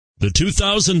The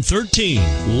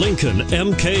 2013 Lincoln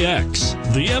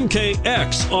MKX. The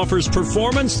MKX offers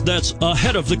performance that's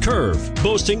ahead of the curve,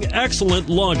 boasting excellent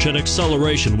launch and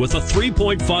acceleration with a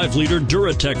 3.5-liter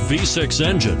Duratec V6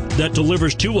 engine that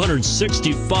delivers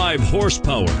 265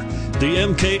 horsepower. The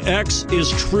MKX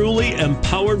is truly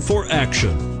empowered for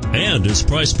action and is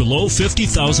priced below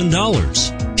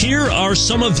 $50,000. Here are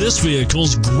some of this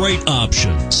vehicle's great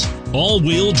options: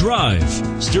 all-wheel drive,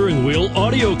 steering wheel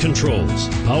audio controls,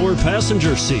 power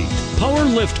passenger seat, power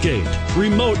liftgate,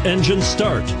 remote engine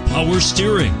start, power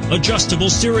steering, adjustable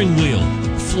steering wheel,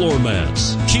 floor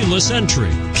mats, keyless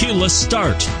entry, keyless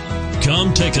start.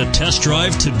 Come take a test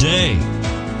drive today.